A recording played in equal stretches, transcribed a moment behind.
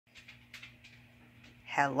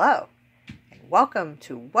Hello, and welcome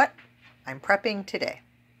to what I'm prepping today,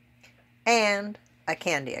 and a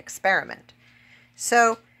candy experiment.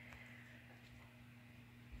 So,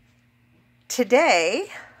 today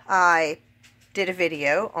I did a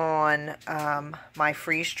video on my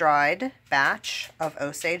freeze-dried batch of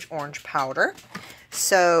Osage orange powder.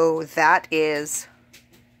 So that was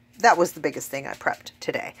the biggest thing I prepped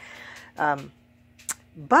today.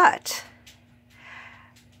 But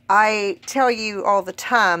I tell you all the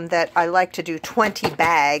time that I like to do 20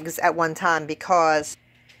 bags at one time because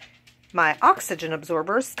my oxygen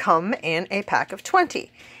absorbers come in a pack of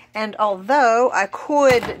 20. And although I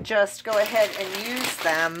could just go ahead and use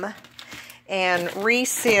them and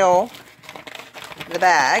reseal the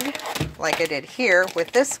bag like I did here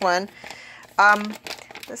with this one,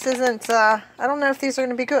 this isn't, I don't know if these are going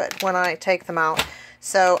to be good when I take them out.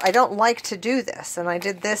 So I don't like to do this, and I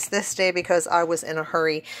did this day because I was in a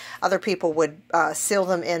hurry. Other people would seal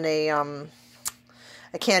them in a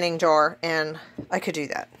canning jar, and I could do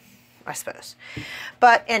that, I suppose.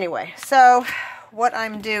 But anyway, so what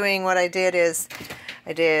I'm doing, what I did is,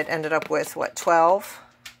 ended up with, 12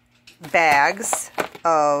 bags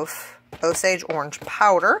of Osage orange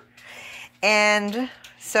powder. And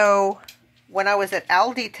so when I was at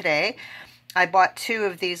Aldi today, I bought 2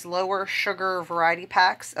 of these lower sugar variety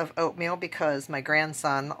packs of oatmeal because my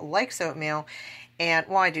grandson likes oatmeal, and,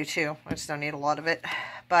 well, I do too. I just don't eat a lot of it,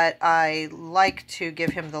 but I like to give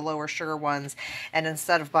him the lower sugar ones, and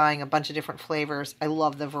instead of buying a bunch of different flavors, I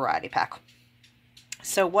love the variety pack.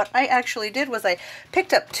 So what I actually did was I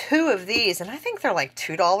picked up 2 of these, and I think they're like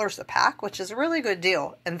 $2 a pack, which is a really good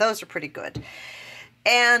deal, and those are pretty good.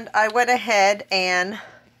 And I went ahead and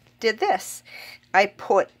did this. I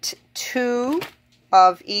put 2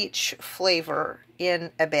 of each flavor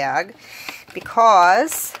in a bag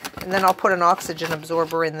because, and then I'll put an oxygen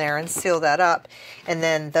absorber in there and seal that up, and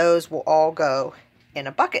then those will all go in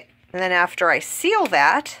a bucket. And then after I seal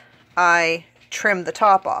that, I trim the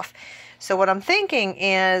top off. So what I'm thinking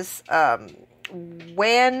is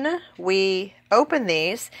when we open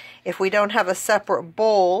these, if we don't have a separate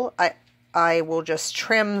bowl, I will just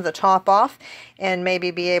trim the top off and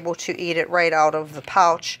maybe be able to eat it right out of the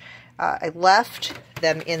pouch. I left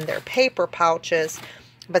them in their paper pouches,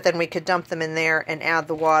 but then we could dump them in there and add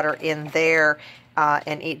the water in there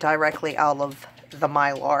and eat directly out of the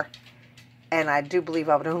Mylar. And I do believe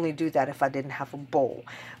I would only do that if I didn't have a bowl.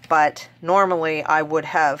 But normally I would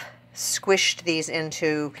have squished these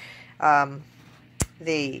into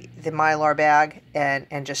the Mylar bag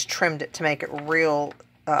and just trimmed it to make it real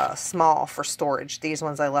small for storage. These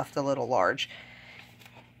ones I left a little large.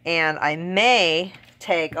 And I may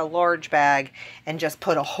take a large bag and just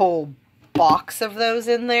put a whole box of those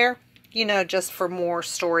in there, you know, just for more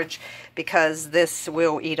storage, because this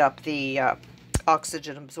will eat up the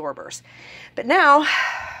oxygen absorbers. But now,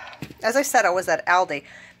 as I said, I was at Aldi.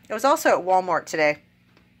 I was also at Walmart today,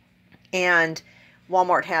 and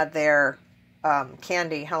Walmart had their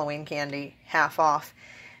candy, Halloween candy, half off.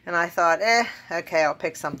 And I thought, okay, I'll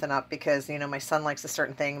pick something up because, you know, my son likes a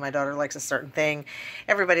certain thing, my daughter likes a certain thing.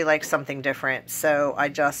 Everybody likes something different. So I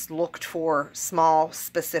just looked for small,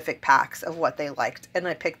 specific packs of what they liked, and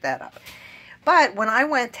I picked that up. But when I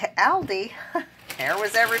went to Aldi, there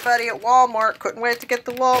was everybody at Walmart. Couldn't wait to get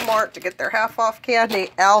to Walmart to get their half-off candy.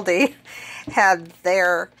 Aldi had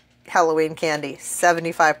their Halloween candy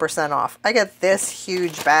 75% off. I got this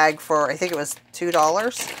huge bag for, I think it was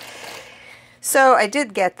 $2. So I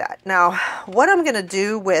did get that. Now, what I'm going to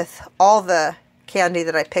do with all the candy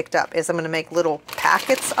that I picked up is I'm going to make little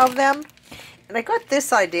packets of them. And I got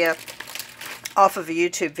this idea off of a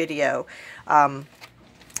YouTube video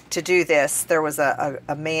to do this. There was a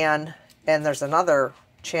man, and there's another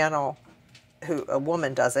channel who a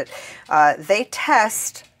woman does it. They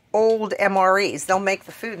test old MREs. They'll make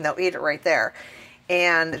the food and they'll eat it right there.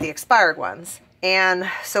 And the expired ones. And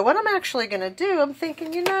so what I'm actually going to do, I'm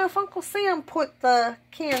thinking, you know, if Uncle Sam put the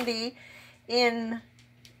candy in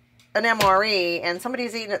an MRE and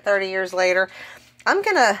somebody's eating it 30 years later, I'm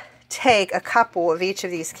going to take a couple of each of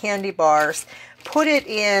these candy bars, put it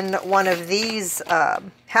in one of these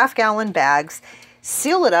half-gallon bags,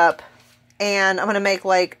 seal it up, and I'm going to make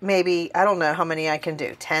like maybe, I don't know how many I can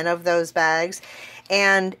do, 10 of those bags.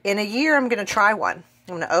 And in a year, I'm going to try one.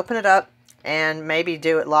 I'm going to open it up and maybe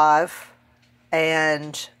do it live.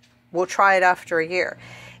 And we'll try it after a year.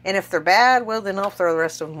 And if they're bad, well, then I'll throw the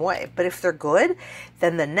rest of them away. But if they're good,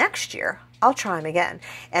 then the next year, I'll try them again.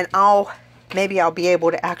 And maybe I'll be able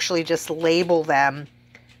to actually just label them,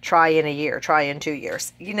 try in a year, try in 2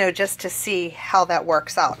 years. You know, just to see how that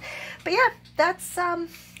works out. But yeah, that's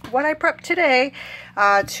what I prepped today.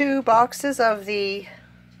 2 boxes of the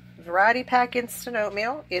Variety Pack Instant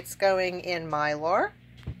Oatmeal. It's going in Mylar.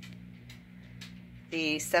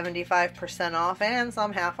 The 75% off and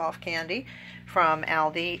some half off candy from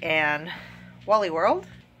Aldi and Wally World.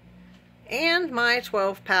 And my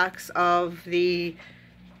 12 packs of the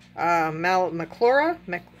Mylar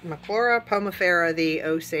Pomifera, the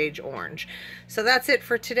Osage Orange. So that's it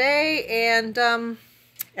for today, and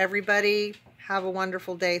everybody have a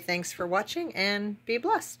wonderful day. Thanks for watching, and be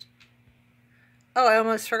blessed. Oh, I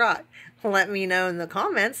almost forgot. Let me know in the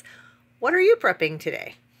comments, what are you prepping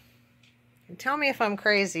today? And tell me if I'm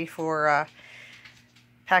crazy for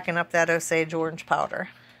packing up that Osage orange powder.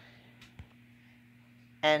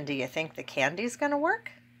 And do you think the candy's gonna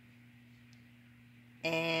work?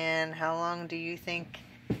 And how long do you think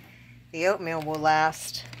the oatmeal will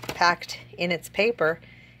last packed in its paper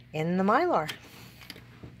in the Mylar?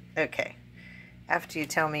 Okay, after you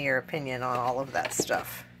tell me your opinion on all of that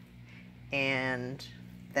stuff, and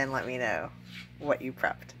then let me know what you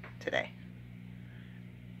prepped today.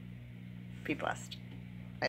 Be blessed.